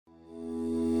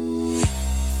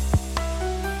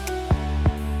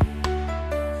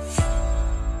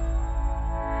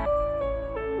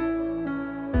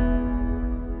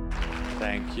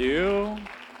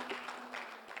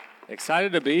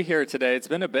Excited to be here today. It's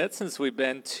been a bit since we've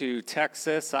been to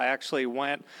Texas. I actually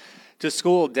went to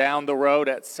school down the road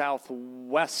at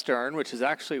Southwestern, which is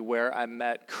actually where I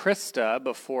met Krista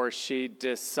before she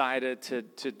decided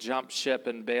to jump ship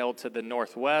and bail to the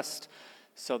Northwest.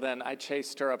 So then I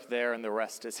chased her up there, and the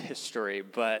rest is history.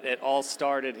 But it all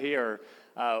started here,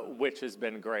 which has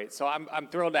been great. So I'm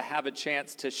thrilled to have a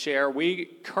chance to share.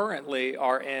 We currently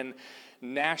are in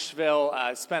Nashville.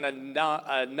 Spent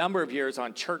a number of years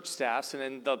on church staffs, and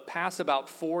in the past about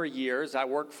 4 years, I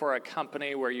work for a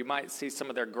company where you might see some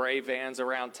of their gray vans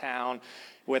around town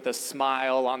with a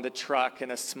smile on the truck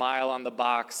and a smile on the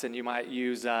box, and you might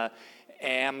use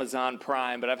Amazon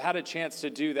Prime. But I've had a chance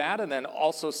to do that and then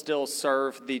also still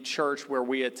serve the church where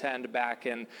we attend back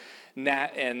in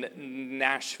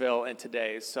Nashville and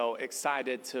today. So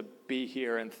excited to be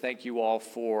here, and thank you all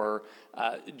for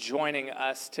joining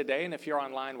us today. And if you're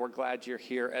online, we're glad you're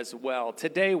here as well.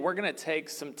 Today, we're going to take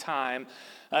some time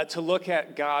to look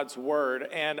at God's Word.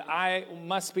 And I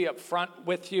must be up front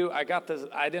with you. I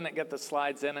didn't get the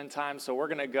slides in time, so we're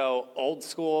going to go old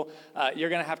school. You're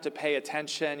going to have to pay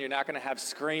attention. You're not going to have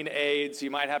screen aids.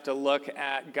 You might have to look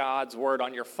at God's Word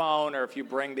on your phone, or if you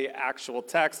bring the actual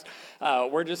text.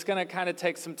 We're just going to kind of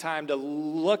take some time to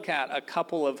look at a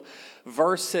couple of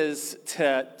verses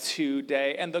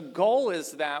today. And the goal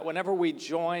is that whenever we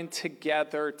join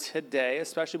together today,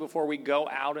 especially before we go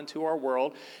out into our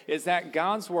world, is that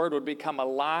God's Word would become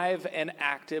alive and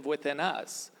active within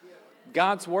us.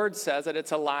 God's Word says that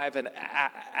it's alive and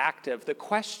active. The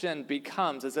question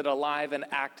becomes, is it alive and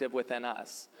active within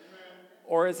us?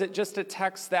 Or is it just a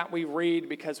text that we read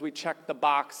because we check the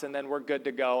box and then we're good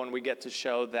to go and we get to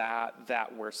show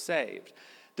that we're saved?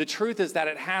 The truth is that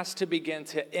it has to begin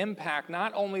to impact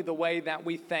not only the way that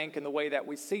we think and the way that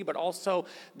we see, but also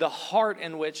the heart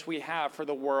in which we have for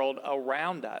the world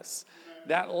around us.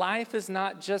 That life is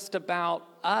not just about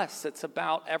us, it's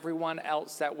about everyone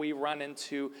else that we run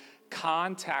into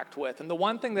contact with. And the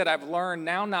one thing that I've learned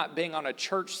now, not being on a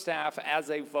church staff as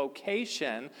a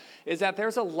vocation, is that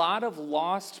there's a lot of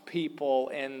lost people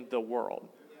in the world.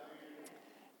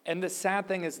 And the sad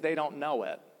thing is they don't know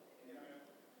it.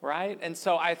 Right? And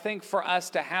so I think for us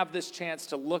to have this chance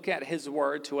to look at His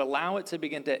Word, to allow it to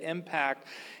begin to impact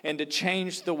and to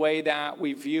change the way that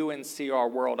we view and see our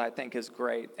world, I think is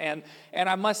great. And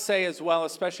I must say as well,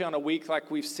 especially on a week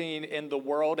like we've seen in the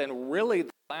world, and really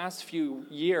the last few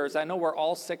years, I know we're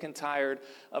all sick and tired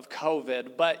of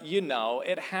COVID, but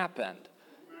it happened.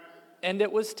 And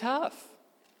it was tough.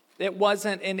 It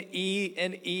wasn't an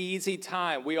easy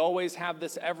time. We always have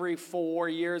this every 4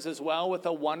 years as well, with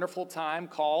a wonderful time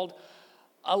called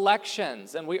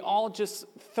elections. And we all just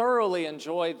thoroughly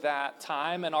enjoyed that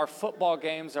time. And our football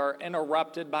games are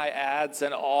interrupted by ads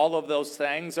and all of those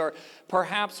things. Or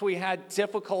perhaps we had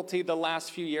difficulty the last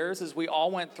few years as we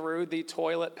all went through the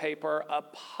toilet paper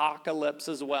apocalypse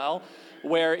as well,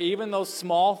 where even those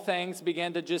small things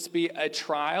began to just be a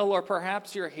trial. Or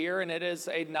perhaps you're here and it is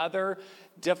another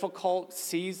difficult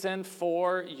season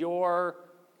for your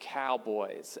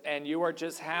Cowboys, and you are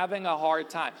just having a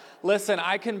hard time. Listen,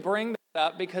 I can bring that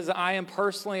up because I am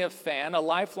personally a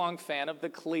lifelong fan of the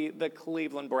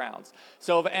Cleveland Browns.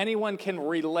 So if anyone can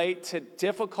relate to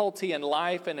difficulty in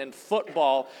life and in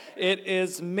football, it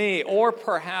is me. Or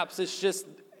perhaps it's just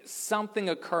something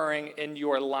occurring in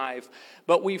your life.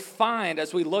 But we find,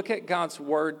 as we look at God's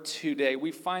Word today,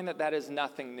 we find that is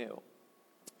nothing new.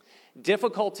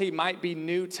 Difficulty might be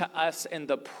new to us in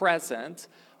the present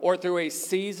or through a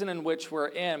season in which we're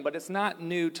in, but it's not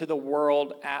new to the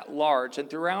world at large. And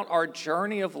throughout our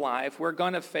journey of life, we're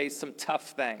going to face some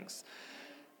tough things.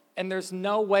 And there's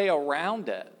no way around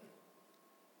it.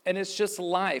 And it's just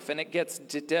life, and it gets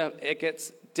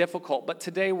difficult. But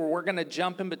today we're going to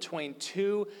jump in between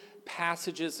two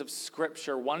passages of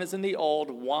Scripture. One is in the Old,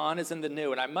 one is in the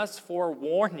New. And I must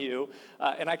forewarn you,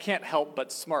 and I can't help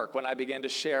but smirk when I begin to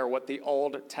share what the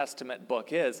Old Testament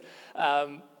book is.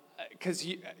 Because,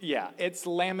 it's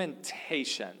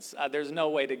Lamentations. There's no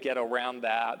way to get around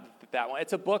that one.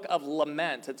 It's a book of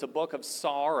lament. It's a book of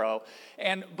sorrow.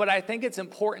 But I think it's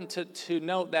important to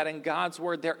note that in God's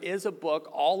Word, there is a book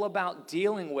all about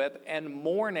dealing with and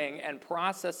mourning and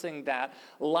processing that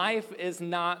life is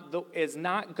not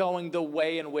going the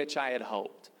way in which I had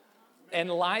hoped.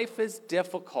 And life is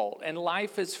difficult, and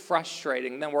life is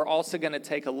frustrating. Then we're also going to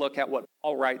take a look at what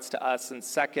Paul writes to us in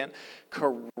 2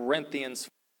 Corinthians.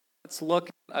 Let's look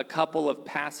at a couple of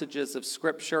passages of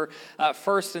Scripture.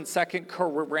 First, in 2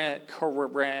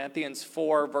 Corinthians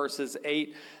 4, verses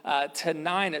 8 to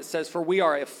 9, it says, "For we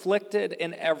are afflicted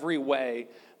in every way,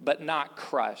 but not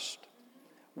crushed.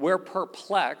 We're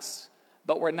perplexed,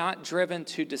 but we're not driven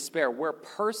to despair. We're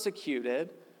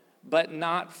persecuted, but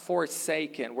not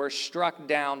forsaken. We're struck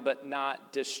down, but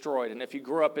not destroyed. And if you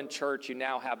grew up in church, you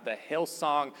now have the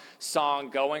Hillsong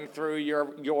song going through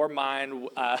your mind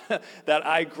that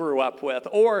I grew up with.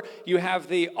 Or you have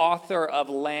the author of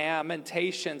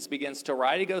Lamentations begins to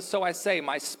write. He goes, "So I say,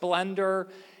 my splendor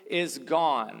is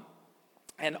gone,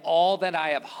 and all that I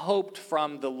have hoped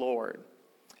from the Lord.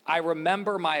 I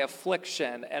remember my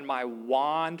affliction and my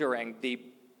wandering, the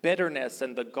bitterness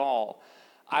and the gall.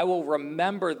 I will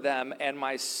remember them, and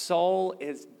my soul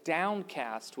is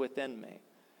downcast within me."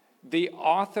 The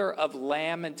author of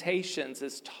Lamentations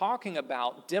is talking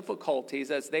about difficulties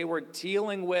as they were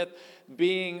dealing with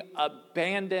being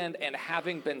abandoned and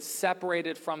having been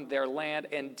separated from their land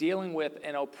and dealing with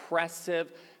an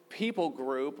oppressive people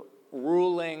group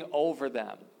ruling over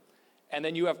them. And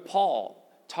then you have Paul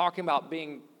talking about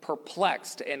being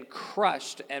perplexed and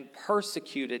crushed and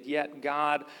persecuted, yet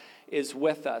God is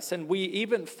with us. And we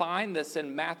even find this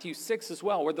in Matthew 6 as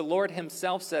well, where the Lord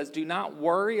himself says, "Do not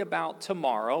worry about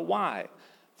tomorrow." Why?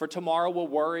 For tomorrow will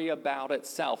worry about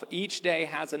itself. Each day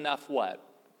has enough what?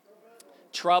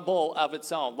 Trouble of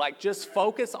its own. Like, just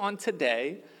focus on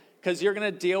today, because you're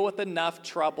going to deal with enough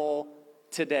trouble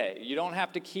today. You don't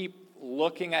have to keep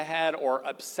looking ahead or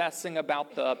obsessing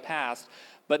about the past.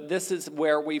 But this is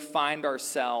where we find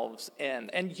ourselves in.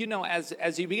 And you know,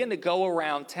 as you begin to go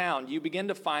around town, you begin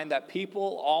to find that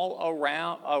people all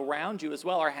around you as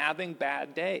well are having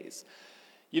bad days.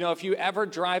 You know, if you ever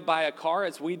drive by a car,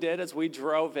 as we did as we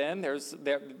drove in, there was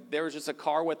just a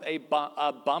car with a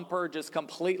bumper just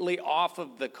completely off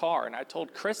of the car. And I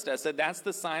told Krista, I said, that's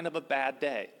the sign of a bad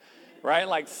day, right?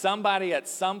 Like somebody at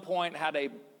some point had a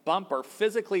bumper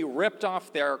physically ripped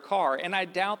off their car, and I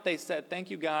doubt they said, "Thank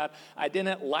you, God, I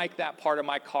didn't like that part of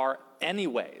my car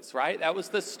anyways," right? That was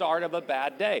the start of a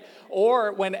bad day.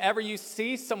 Or whenever you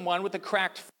see someone with a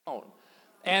cracked phone,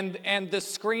 and the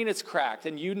screen is cracked,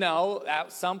 and you know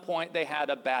at some point they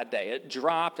had a bad day. It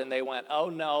dropped, and they went,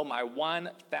 "Oh no, my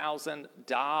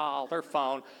 $1,000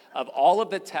 phone, of all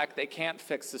of the tech, they can't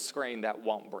fix the screen that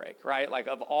won't break," right? Like,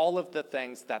 of all of the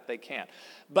things that they can't.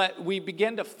 But we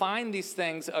begin to find these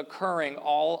things occurring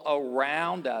all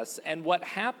around us, and what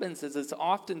happens is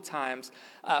oftentimes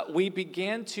we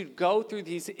begin to go through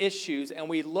these issues, and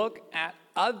we look at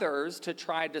others to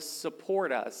try to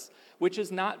support us, which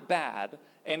is not bad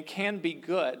and can be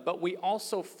good, but we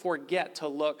also forget to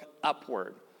look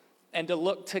upward and to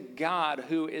look to God,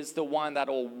 who is the one that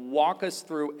will walk us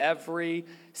through every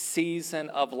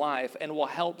season of life and will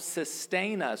help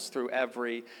sustain us through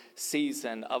every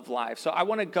season of life. So I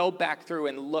want to go back through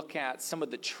and look at some of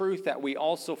the truth that we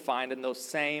also find in those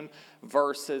same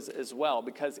verses as well,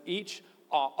 because each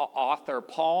author,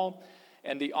 Paul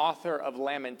and the author of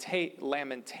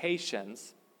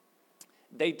Lamentations,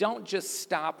 they don't just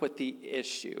stop with the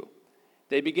issue.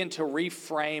 They begin to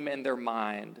reframe in their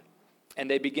mind,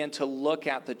 and they begin to look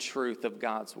at the truth of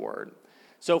God's word.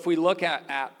 So if we look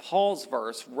at Paul's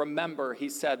verse, remember, he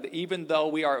said, "Even though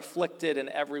we are afflicted in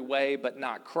every way, but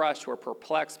not crushed, we're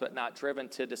perplexed, but not driven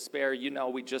to despair." You know,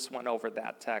 we just went over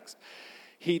that text.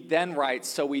 He then writes,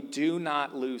 "So we do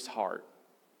not lose heart.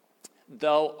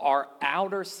 Though our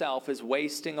outer self is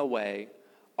wasting away,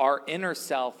 our inner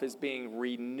self is being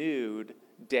renewed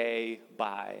day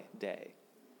by day."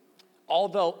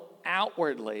 Although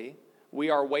outwardly we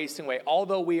are wasting away,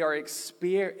 although we are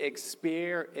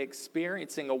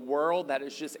experiencing a world that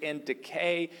is just in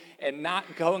decay and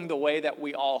not going the way that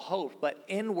we all hope, but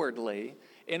inwardly,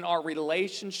 in our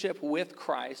relationship with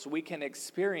Christ, we can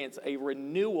experience a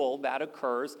renewal that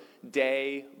occurs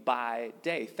day by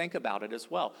day. Think about it as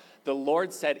well. The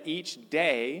Lord said each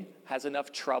day has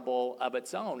enough trouble of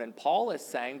its own. And Paul is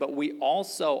saying, but we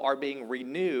also are being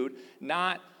renewed,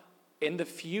 not in the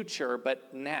future,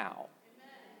 but now.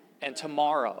 And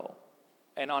tomorrow,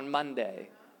 and on Monday,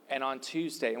 and on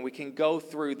Tuesday. And we can go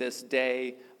through this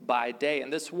day by day.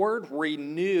 And this word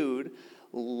renewed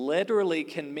literally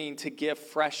can mean to give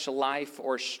fresh life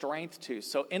or strength to.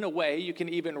 So in a way, you can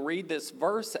even read this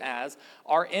verse as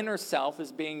our inner self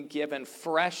is being given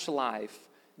fresh life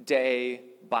day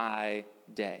by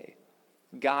day.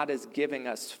 God is giving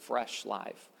us fresh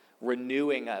life,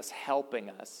 renewing us, helping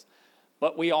us.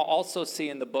 But we also see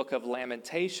in the book of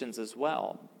Lamentations as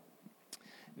well,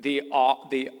 the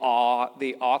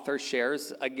author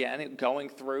shares, again, going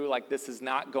through, like, this is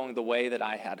not going the way that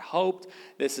I had hoped.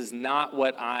 This is not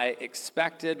what I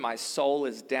expected. My soul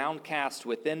is downcast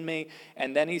within me.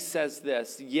 And then he says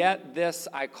this, "Yet this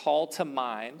I call to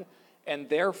mind, and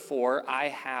therefore I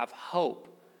have hope.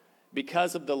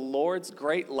 Because of the Lord's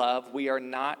great love, we are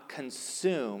not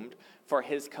consumed, for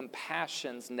his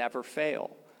compassions never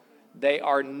fail. They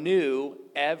are new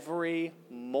every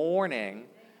morning.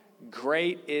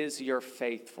 Great is your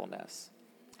faithfulness.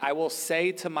 I will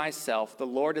say to myself, the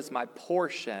Lord is my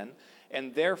portion,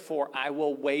 and therefore I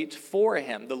will wait for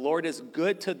him. The Lord is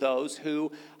good to those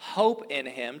who hope in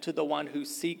him, to the one who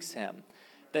seeks him.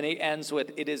 Then he ends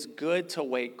with, it is good to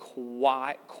wait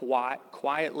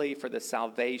quietly for the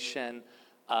salvation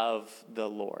of the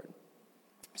Lord.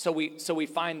 So we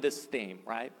find this theme,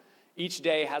 right? Each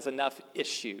day has enough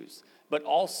issues, but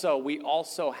we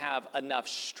also have enough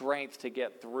strength to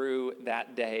get through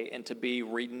that day and to be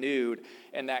renewed,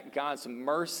 and that God's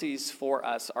mercies for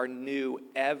us are new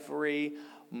every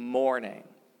morning.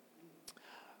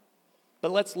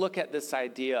 But let's look at this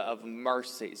idea of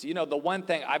mercies. You know, the one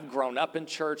thing, I've grown up in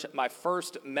church. My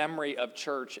first memory of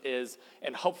church is,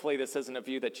 and hopefully this isn't a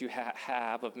view that you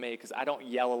have of me, because I don't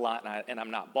yell a lot and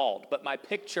I'm not bald. But my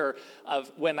picture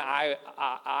of when I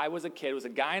was a kid was a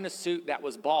guy in a suit that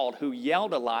was bald who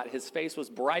yelled a lot. His face was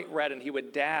bright red, and he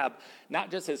would dab not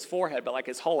just his forehead, but like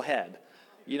his whole head.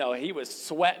 You know, he was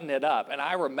sweating it up. And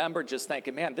I remember just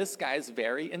thinking, man, this guy is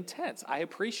very intense. I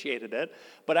appreciated it,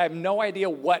 but I have no idea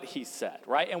what he said,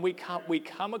 right? And we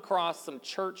come across some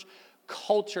church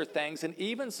culture things and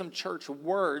even some church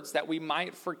words that we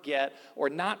might forget or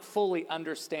not fully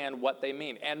understand what they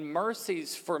mean. And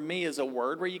mercies for me is a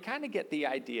word where you kind of get the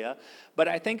idea, but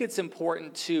I think it's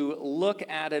important to look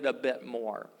at it a bit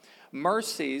more.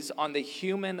 Mercies on the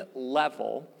human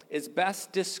level is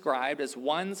best described as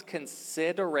one's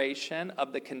consideration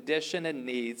of the condition and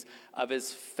needs of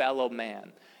his fellow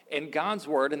man. In God's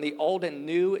word, in the Old and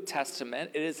New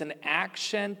Testament, it is an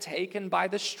action taken by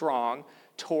the strong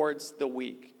towards the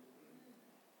weak,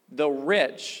 the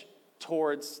rich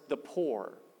towards the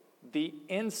poor, the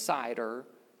insider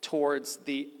towards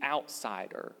the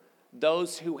outsider,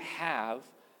 those who have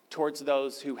towards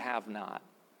those who have not.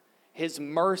 His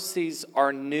mercies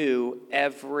are new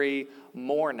every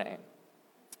morning.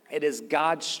 It is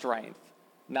God's strength,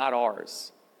 not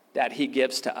ours, that he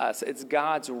gives to us. It's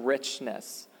God's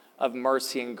richness of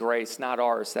mercy and grace, not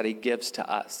ours, that he gives to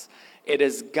us. It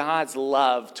is God's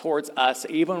love towards us,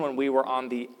 even when we were on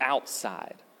the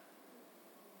outside,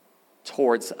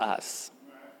 towards us.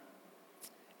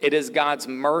 It is God's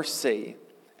mercy,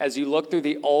 as you look through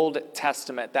the Old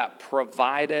Testament, that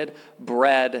provided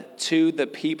bread to the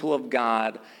people of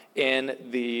God in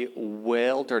the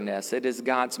wilderness. It is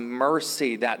God's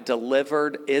mercy that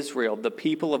delivered Israel, the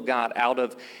people of God, out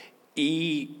of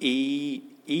Egypt.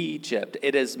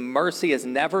 It is mercy has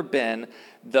never been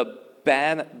the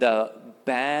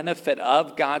benefit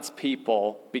of God's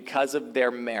people because of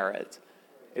their merit.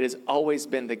 It has always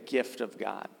been the gift of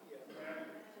God.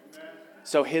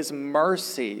 So his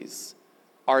mercies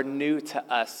are new to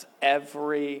us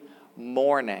every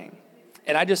morning.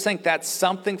 And I just think that's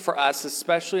something for us,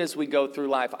 especially as we go through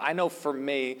life. I know for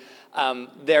me,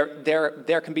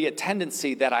 there can be a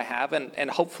tendency that I have, and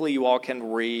hopefully you all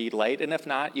can relate. And if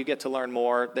not, you get to learn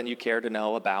more than you care to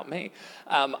know about me.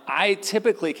 I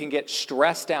typically can get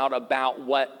stressed out about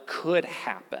what could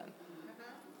happen.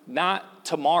 Not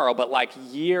tomorrow, but like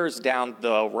years down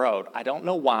the road. I don't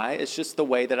know why. It's just the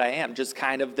way that I am. Just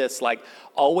kind of this, like,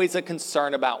 always a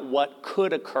concern about what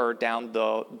could occur down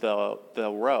the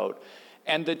road.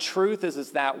 And the truth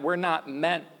is that we're not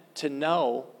meant to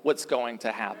know what's going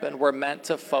to happen. We're meant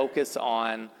to focus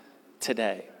on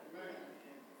today.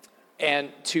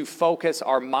 And to focus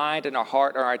our mind and our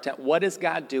heart and our attention. What is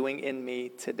God doing in me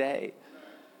today?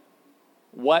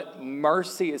 What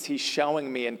mercy is he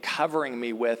showing me and covering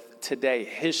me with today?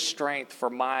 His strength for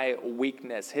my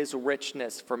weakness, his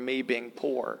richness for me being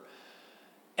poor.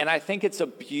 And I think it's a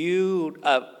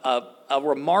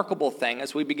remarkable thing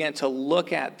as we begin to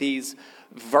look at these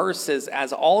verses,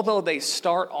 as although they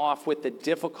start off with the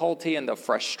difficulty and the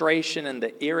frustration and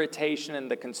the irritation and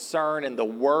the concern and the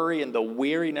worry and the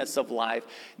weariness of life,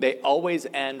 they always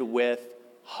end with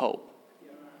hope.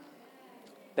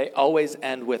 They always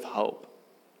end with hope.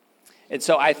 And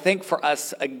so I think for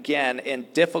us, again, in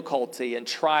difficulty and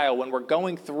trial, when we're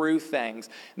going through things,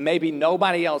 maybe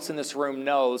nobody else in this room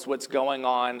knows what's going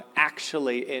on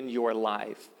actually in your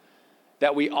life,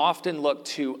 that we often look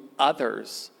to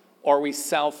others, or we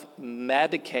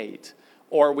self-medicate,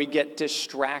 or we get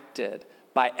distracted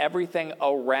by everything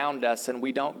around us, and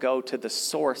we don't go to the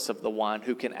source of the one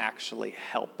who can actually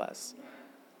help us.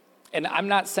 And I'm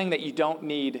not saying that you don't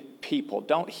need people.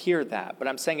 Don't hear that. But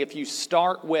I'm saying if you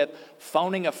start with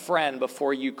phoning a friend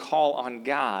before you call on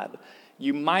God,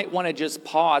 you might want to just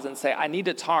pause and say, I need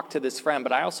to talk to this friend,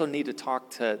 but I also need to talk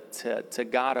to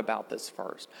God about this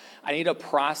first. I need to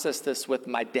process this with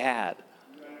my dad.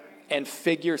 and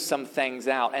figure some things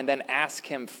out and then ask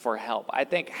him for help. I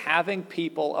think having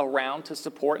people around to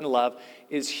support and love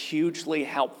is hugely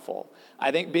helpful.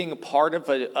 I think being a part of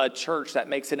a church that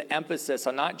makes an emphasis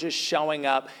on not just showing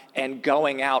up and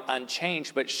going out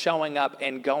unchanged, but showing up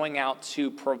and going out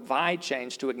to provide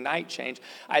change, to ignite change,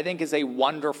 I think is a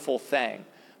wonderful thing.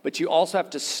 But you also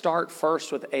have to start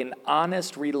first with an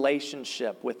honest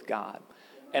relationship with God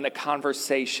and a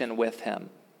conversation with him,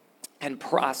 and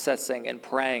processing and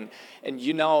praying. And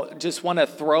just want to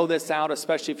throw this out,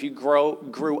 especially if you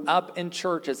grew up in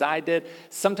church as I did.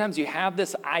 Sometimes you have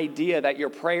this idea that your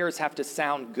prayers have to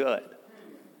sound good.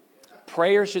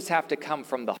 Prayers just have to come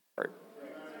from the heart.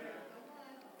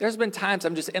 There's been times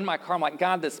I'm just in my car, I'm like,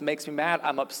 God, this makes me mad.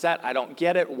 I'm upset. I don't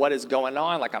get it. What is going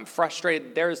on? Like, I'm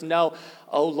frustrated. There's no,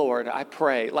 oh, Lord, I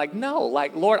pray. Like, no,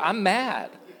 like, Lord, I'm mad.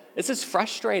 This is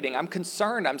frustrating. I'm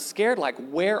concerned. I'm scared. Like,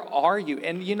 where are you?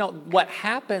 And what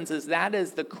happens is that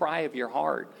is the cry of your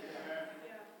heart.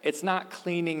 It's not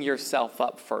cleaning yourself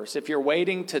up first. If you're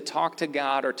waiting to talk to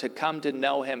God or to come to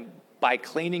know him by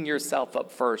cleaning yourself up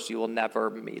first, you will never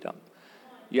meet him.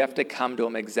 You have to come to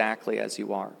him exactly as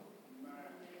you are.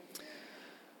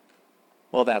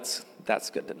 Well, that's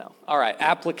good to know. All right,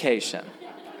 application.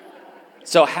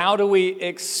 So how do we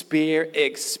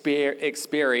experience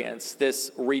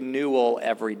this renewal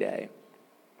every day?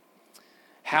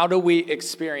 How do we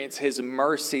experience his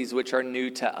mercies, which are new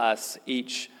to us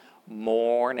each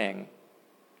morning?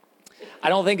 I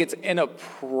don't think it's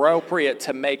inappropriate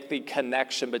to make the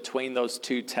connection between those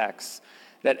two texts,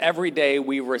 that every day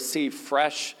we receive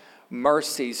fresh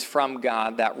mercies from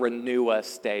God that renew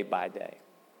us day by day.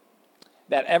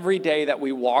 That every day that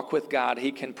we walk with God,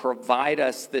 he can provide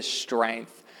us this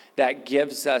strength that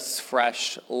gives us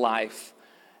fresh life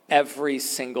every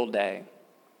single day.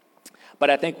 But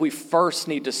I think we first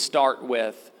need to start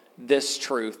with this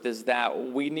truth, is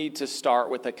that we need to start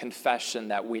with a confession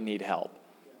that we need help.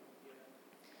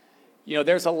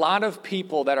 There's a lot of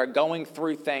people that are going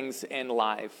through things in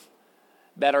life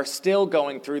that are still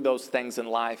going through those things in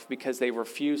life because they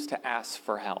refuse to ask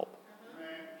for help.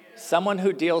 Someone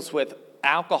who deals with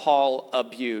alcohol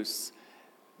abuse,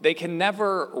 they can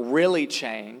never really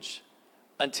change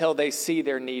until they see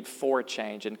their need for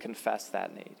change and confess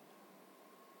that need.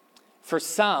 For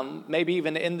some, maybe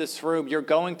even in this room, you're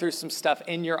going through some stuff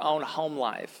in your own home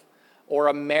life or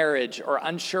a marriage or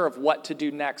unsure of what to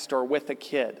do next or with a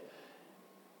kid.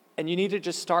 And you need to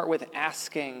just start with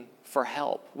asking for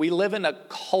help. We live in a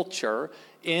culture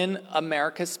in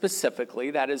America specifically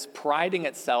that is priding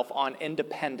itself on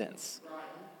independence.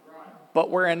 But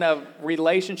we're in a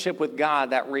relationship with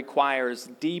God that requires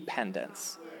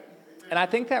dependence. And I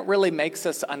think that really makes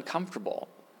us uncomfortable.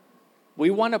 We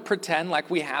want to pretend like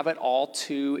we have it all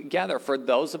together. For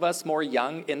those of us more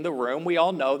young in the room, we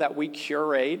all know that we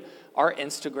curate our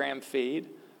Instagram feed,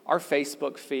 our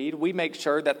Facebook feed. We make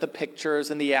sure that the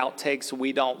pictures and the outtakes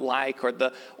we don't like, or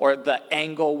the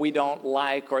angle we don't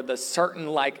like, or the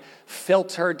certain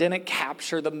filter didn't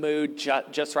capture the mood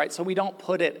just right, so we don't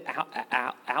put it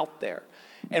out there.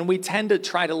 And we tend to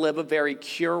try to live a very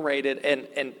curated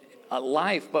and a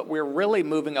life, but we're really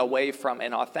moving away from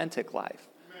an authentic life.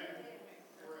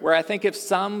 Where I think if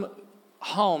some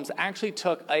homes actually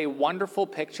took a wonderful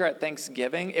picture at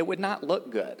Thanksgiving, it would not look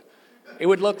good. It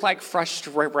would look like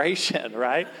frustration,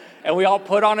 right? And we all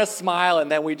put on a smile,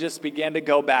 and then we just begin to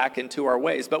go back into our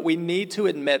ways. But we need to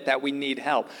admit that we need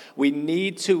help. We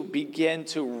need to begin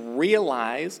to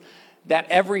realize that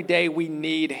every day we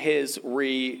need his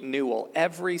renewal,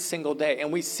 every single day.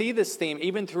 And we see this theme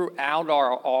even throughout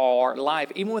our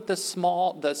life, even with the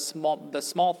small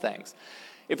things.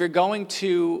 If you're going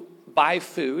to buy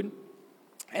food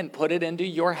and put it into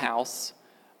your house,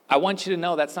 I want you to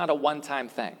know that's not a one-time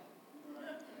thing.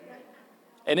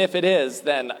 And if it is,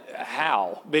 then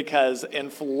how? Because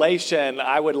inflation,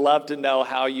 I would love to know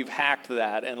how you've hacked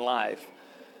that in life.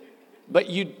 But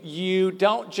you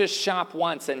don't just shop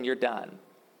once and you're done.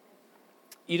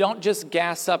 You don't just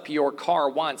gas up your car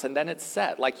once and then it's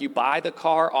set. Like, you buy the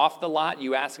car off the lot,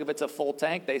 you ask if it's a full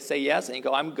tank, they say yes, and you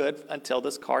go, I'm good until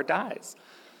this car dies.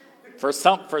 For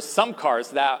some cars,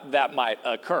 that might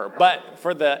occur. But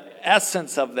for the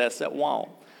essence of this, it won't.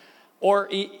 Or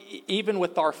even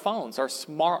with our phones, our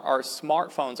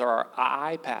smartphones or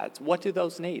our iPads, what do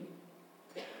those need?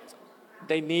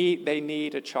 They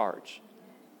need a charge.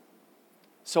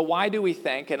 So why do we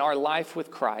think in our life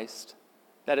with Christ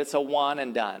that it's a one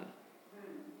and done?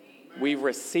 We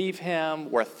receive him,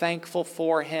 we're thankful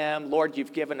for him. Lord,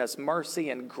 you've given us mercy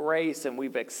and grace, and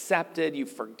we've accepted,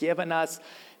 you've forgiven us.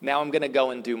 Now I'm going to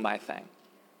go and do my thing.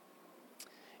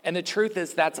 And the truth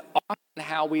is that's often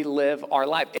how we live our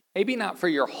life. Maybe not for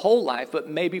your whole life, but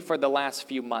maybe for the last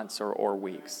few months or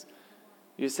weeks.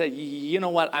 You say, you know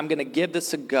what, I'm going to give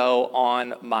this a go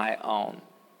on my own.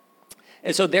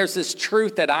 And so there's this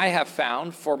truth that I have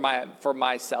found for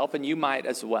myself, and you might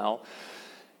as well,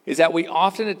 is that we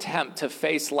often attempt to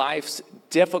face life's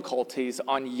difficulties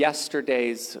on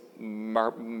yesterday's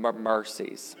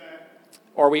mercies.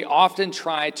 Or we often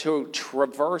try to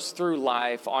traverse through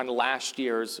life on last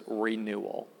year's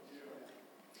renewal.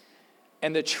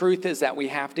 And the truth is that we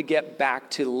have to get back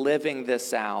to living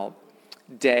this out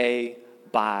day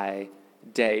by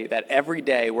day. That every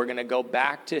day we're going to go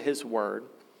back to His Word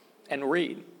and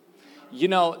read. You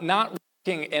know, not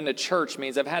working in a church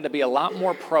means I've had to be a lot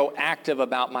more proactive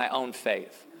about my own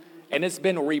faith. And it's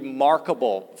been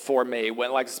remarkable for me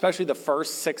when, like, especially the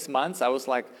first 6 months, I was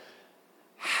like,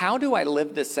 how do I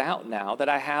live this out now that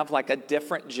I have like a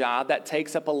different job that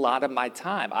takes up a lot of my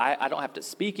time? I don't have to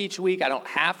speak each week. I don't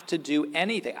have to do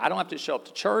anything. I don't have to show up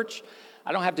to church.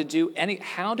 I don't have to do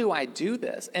how do I do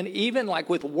this? And even like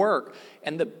with work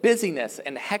and the busyness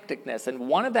and hecticness, and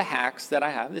one of the hacks that I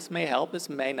have, this may help, this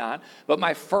may not, but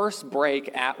my first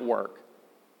break at work,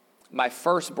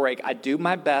 I do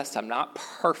my best. I'm not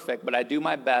perfect, but I do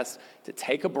my best to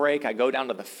take a break. I go down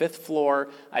to the 5th floor.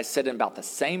 I sit in about the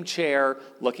same chair,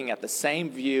 looking at the same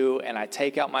view, and I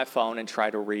take out my phone and try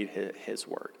to read His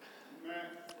Word.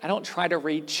 I don't try to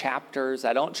read chapters.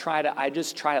 I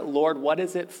just try it. Lord, what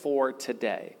is it for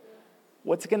today?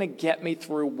 What's going to get me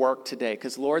through work today?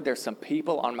 Because, Lord, there's some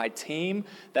people on my team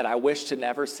that I wish to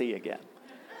never see again,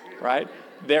 right?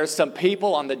 There's some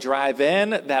people on the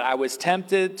drive-in that I was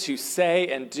tempted to say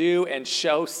and do and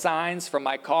show signs from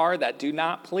my car that do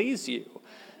not please you.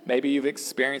 Maybe you've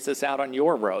experienced this out on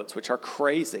your roads, which are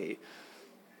crazy.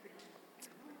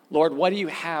 Lord, what do you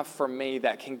have for me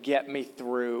that can get me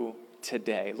through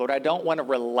today? Lord, I don't want to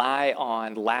rely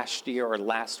on last year or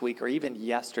last week or even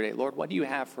yesterday. Lord, what do you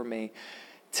have for me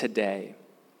today?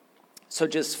 So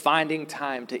just finding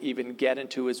time to even get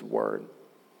into His Word,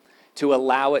 to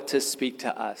allow it to speak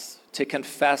to us, to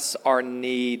confess our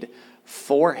need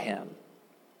for Him.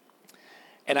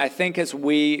 And I think as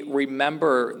we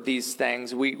remember these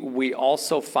things, we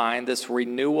also find this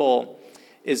renewal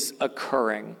is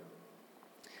occurring.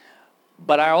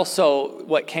 But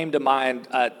what came to mind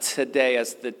today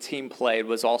as the team played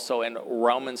was also in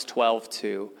Romans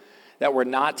 12:2, that we're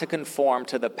not to conform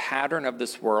to the pattern of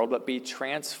this world, but be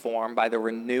transformed by the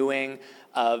renewing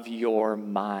of your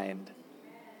mind.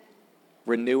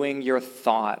 Renewing your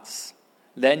thoughts.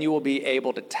 Then you will be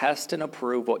able to test and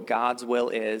approve what God's will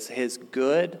is, His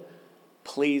good,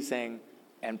 pleasing,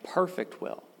 and perfect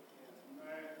will.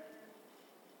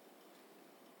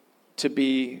 To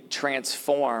be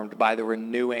transformed by the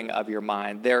renewing of your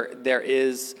mind. There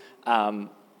is the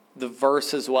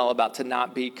verse as well about to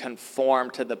not be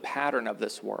conformed to the pattern of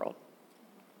this world.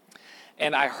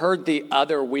 And I heard the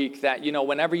other week that, you know,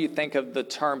 whenever you think of the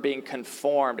term being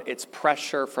conformed, it's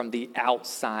pressure from the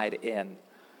outside in.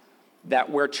 That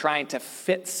we're trying to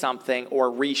fit something or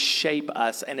reshape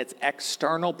us, and it's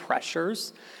external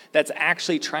pressures that's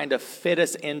actually trying to fit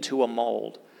us into a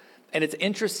mold. And it's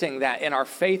interesting that in our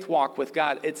faith walk with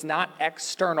God, it's not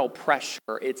external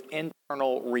pressure, it's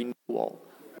internal renewal.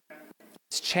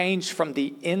 It's changed from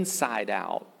the inside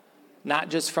out, not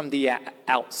just from the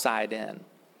outside in.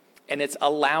 And it's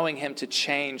allowing Him to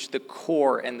change the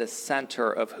core and the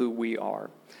center of who we are.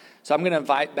 So I'm going to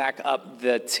invite back up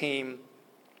the team,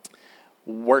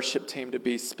 worship team to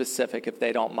be specific if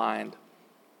they don't mind.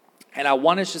 And I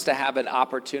want us just to have an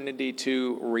opportunity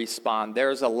to respond.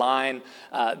 There's a line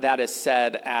that is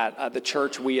said at the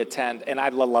church we attend, and I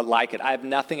like it. I have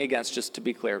nothing against, just to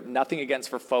be clear, nothing against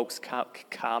for folks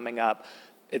coming up.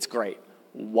 It's great,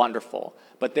 wonderful.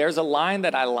 But there's a line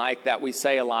that I like that we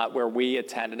say a lot where we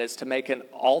attend, and it's to make an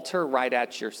altar right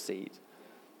at your seat.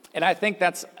 And I think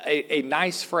that's a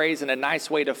nice phrase and a nice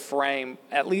way to frame,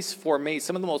 at least for me,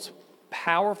 some of the most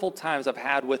powerful times I've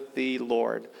had with the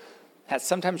Lord has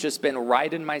sometimes just been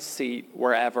right in my seat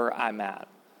wherever I'm at.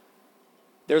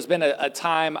 There's been a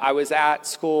time I was at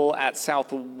school at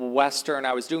Southwestern.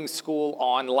 I was doing school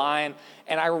online,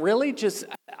 and I really just,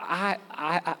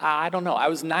 I don't know. I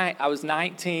was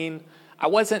 19. I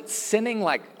wasn't sinning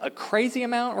like a crazy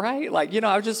amount, right? Like, you know,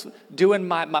 I was just doing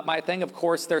my thing. Of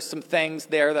course, there's some things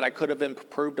there that I could have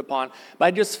improved upon, but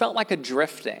I just felt like a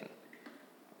drifting.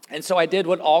 And so I did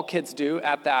what all kids do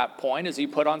at that point, is you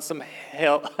put on some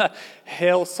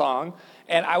Hillsong,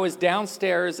 and I was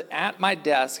downstairs at my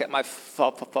desk at my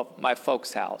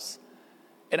folks' house.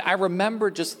 And I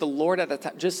remember just the Lord at the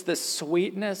time, just the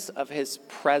sweetness of His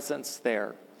presence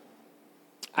there.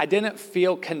 I didn't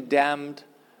feel condemned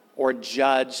or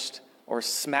judged or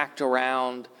smacked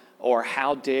around or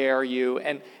how dare you.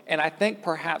 And I think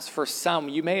perhaps for some,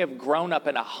 you may have grown up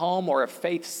in a home or a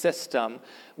faith system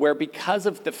where because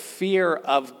of the fear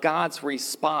of God's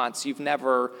response, you've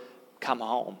never come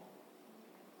home.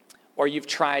 Or you've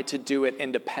tried to do it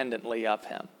independently of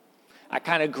him. I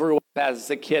kind of grew up as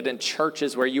a kid in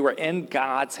churches where you were in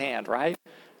God's hand, right?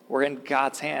 We're in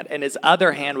God's hand. And his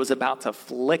other hand was about to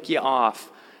flick you off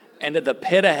into the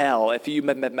pit of hell if you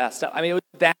messed up. I mean, it was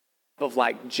that type of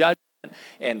like judgment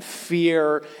and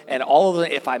fear and all of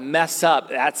it. If I mess up,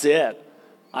 that's it.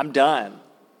 I'm done.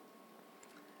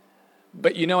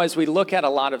 But you know, as we look at a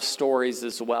lot of stories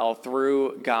as well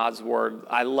through God's word,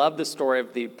 I love the story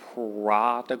of the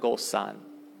prodigal son.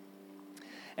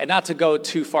 And not to go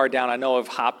too far down, I know I've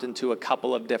hopped into a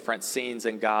couple of different scenes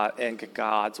in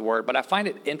God's word, but I find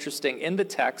it interesting. In the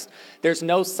text, there's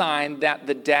no sign that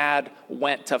the dad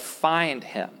went to find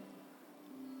him.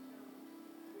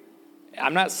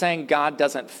 I'm not saying God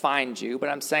doesn't find you, but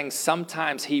I'm saying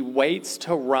sometimes he waits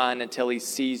to run until he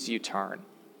sees you turn.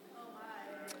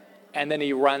 And then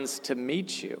he runs to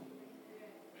meet you.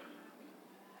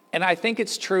 And I think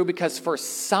it's true because for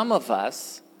some of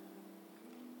us,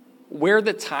 we're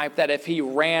the type that if he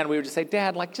ran, we would just say,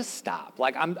 Dad, like, just stop.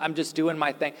 Like, I'm just doing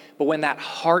my thing. But when that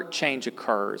heart change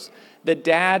occurs, the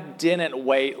dad didn't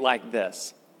wait like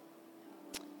this.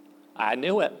 I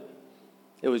knew it.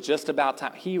 It was just about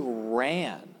time. He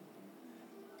ran.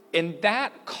 In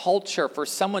that culture, for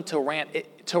someone to run,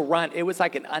 it was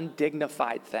like an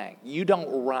undignified thing. You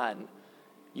don't run.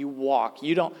 You walk.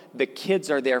 The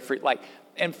kids are there for, like,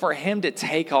 and for him to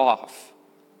take off.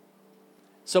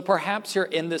 So perhaps you're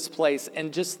in this place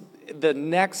and just the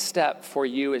next step for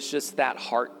you is just that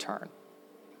heart turn.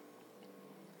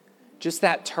 Just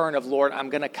that turn of, Lord, I'm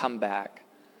going to come back.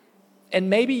 And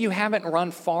maybe you haven't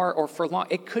run far or for long.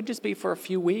 It could just be for a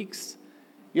few weeks.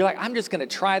 You're like, I'm just going to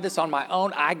try this on my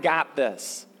own. I got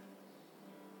this.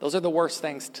 Those are the worst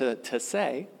things to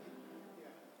say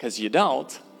because you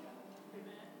don't.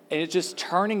 And it's just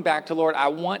turning back to, Lord, I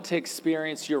want to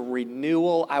experience your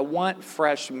renewal. I want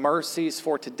fresh mercies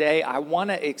for today. I want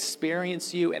to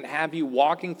experience you and have you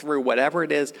walking through whatever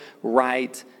it is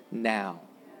right now.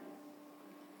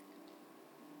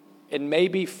 And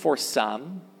maybe for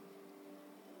some,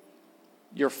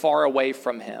 you're far away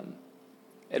from him.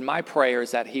 And my prayer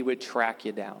is that he would track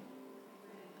you down.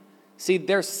 See,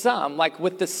 there's some, like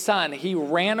with the son, he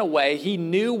ran away. He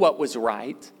knew what was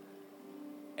right.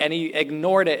 And he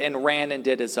ignored it and ran and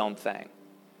did his own thing.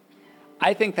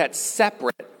 I think that's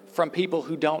separate from people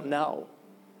who don't know.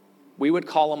 We would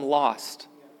call them lost.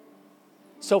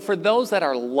 So for those that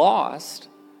are lost,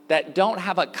 that don't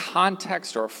have a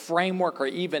context or a framework or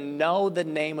even know the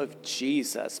name of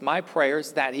Jesus, my prayer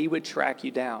is that he would track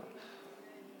you down.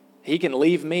 He can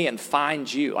leave me and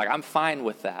find you. Like, I'm fine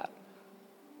with that.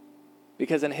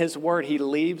 Because in his word, he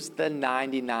leaves the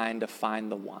 99 to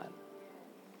find the one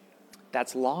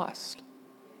that's lost.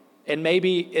 And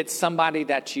maybe it's somebody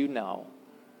that you know.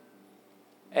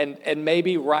 And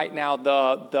maybe right now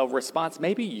the response,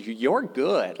 maybe you're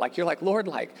good. Like, you're like, Lord,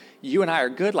 like, you and I are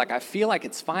good. Like, I feel like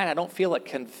it's fine. I don't feel a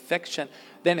conviction.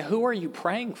 Then who are you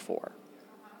praying for?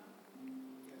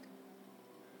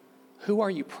 Who are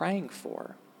you praying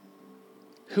for?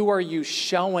 Who are you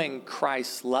showing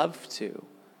Christ's love to?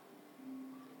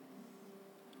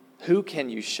 Who can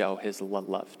you show his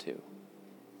love to?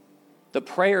 The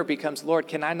prayer becomes, Lord,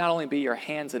 can I not only be your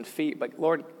hands and feet, but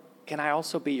Lord, can I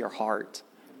also be your heart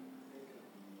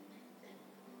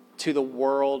to the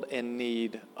world in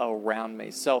need around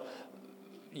me? So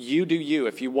you do you.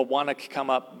 If you will want to come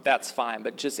up, that's fine.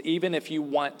 But just even if you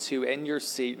want to, in your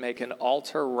seat, make an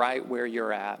altar right where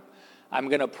you're at. I'm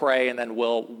going to pray and then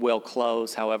we'll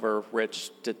close however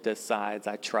Rich decides.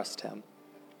 I trust him.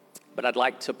 But I'd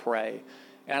like to pray.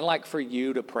 And I'd like for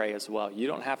you to pray as well. You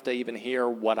don't have to even hear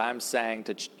what I'm saying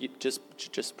to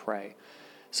just pray.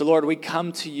 So Lord, we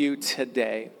come to you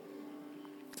today.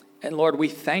 And Lord, we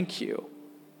thank you.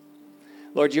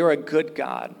 Lord, you're a good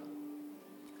God.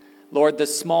 Lord, the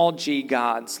small g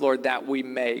gods, Lord, that we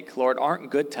make, Lord,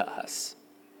 aren't good to us.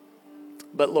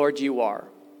 But Lord, you are.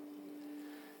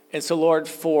 And so Lord,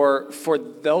 for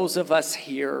those of us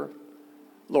here,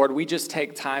 Lord, we just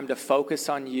take time to focus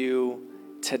on you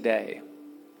today.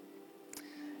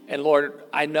 And Lord,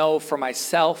 I know for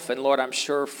myself, and Lord, I'm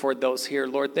sure for those here,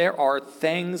 Lord, there are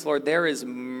things, Lord, there is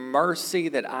mercy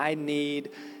that I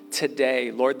need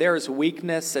today. Lord, there is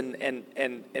weakness and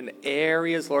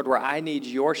areas, Lord, where I need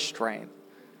your strength.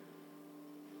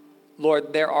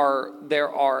 Lord, there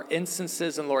are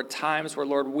instances and, Lord, times where,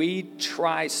 Lord, we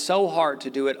try so hard to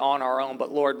do it on our own.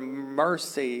 But, Lord,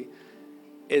 mercy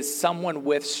is someone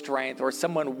with strength or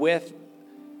someone with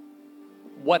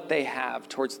what they have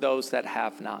towards those that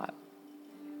have not.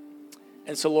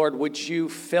 And so, Lord, would you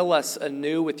fill us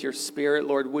anew with your Spirit?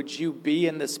 Lord, would you be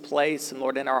in this place and,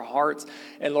 Lord, in our hearts,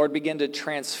 and, Lord, begin to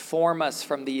transform us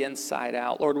from the inside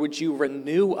out. Lord, would you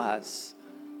renew us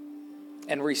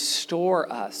and restore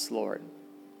us, Lord.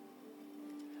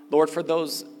 Lord, for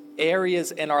those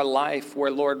areas in our life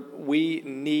where, Lord, we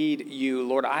need you,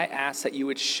 Lord, I ask that you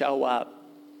would show up.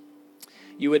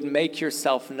 You would make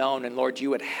yourself known, and, Lord,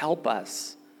 you would help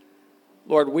us.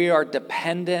 Lord, we are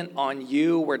dependent on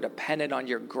you. We're dependent on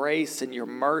your grace and your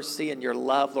mercy and your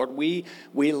love. Lord, we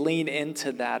lean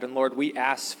into that, and, Lord, we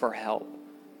ask for help.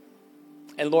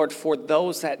 And, Lord, for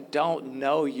those that don't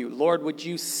know you, Lord, would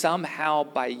you somehow,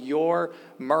 by your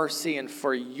mercy and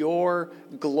for your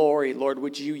glory, Lord,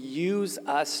 would you use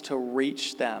us to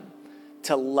reach them,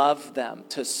 to love them,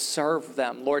 to serve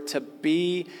them, Lord, to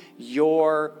be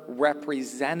your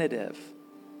representative.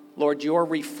 Lord, your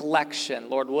reflection.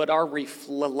 Lord, would our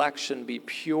reflection be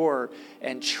pure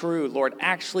and true, Lord,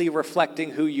 actually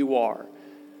reflecting who you are.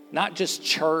 Not just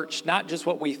church, not just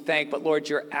what we think, but, Lord,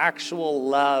 your actual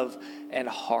love and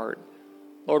heart.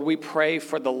 Lord, we pray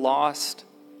for the lost.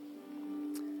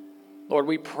 Lord,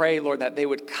 we pray, Lord, that they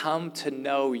would come to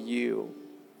know you.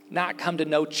 Not come to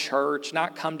know church,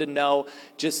 not come to know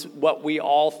just what we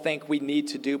all think we need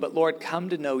to do, but, Lord, come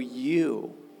to know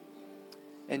you.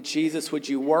 And Jesus, would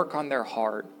you work on their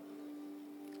heart?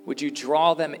 Would you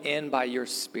draw them in by your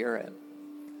Spirit?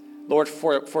 Lord,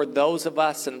 for those of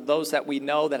us and those that we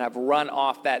know that have run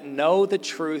off, that know the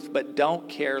truth but don't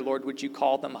care, Lord, would you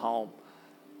call them home?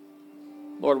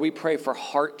 Lord, we pray for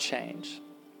heart change.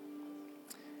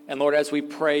 And, Lord, as we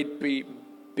prayed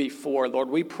before, Lord,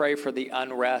 we pray for the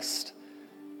unrest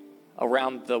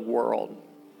around the world.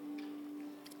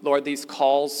 Lord, these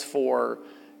calls for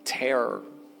terror,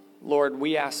 Lord,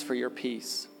 we ask for your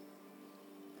peace.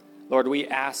 Lord, we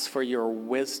ask for your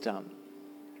wisdom.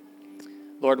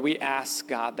 Lord, we ask,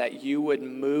 God, that you would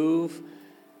move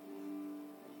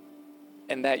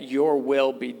and that your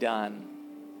will be done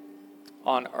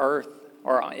on earth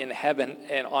or in heaven,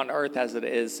 and on earth as it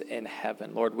is in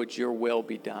heaven. Lord, would your will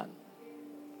be done?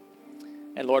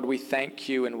 And, Lord, we thank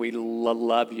you and we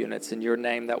love you, and it's in your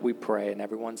name that we pray. And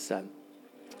everyone said,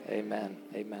 amen,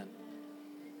 amen.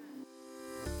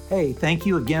 Hey, thank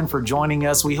you again for joining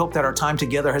us. We hope that our time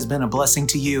together has been a blessing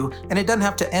to you. And it doesn't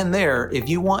have to end there. If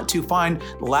you want to find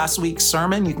last week's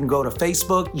sermon, you can go to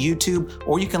Facebook, YouTube,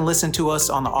 or you can listen to us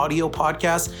on the audio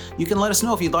podcast. You can let us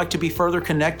know if you'd like to be further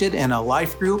connected in a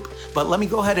life group. But let me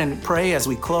go ahead and pray as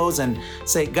we close and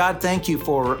say, God, thank you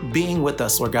for being with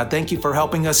us, Lord God. Thank you for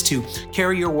helping us to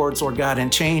carry your words, Lord God, and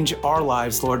change our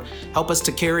lives, Lord. Help us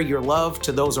to carry your love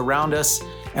to those around us.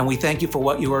 And we thank you for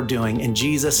what you are doing. In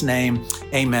Jesus' name,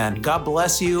 amen. God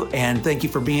bless you, and thank you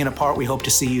for being a part. We hope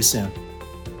to see you soon.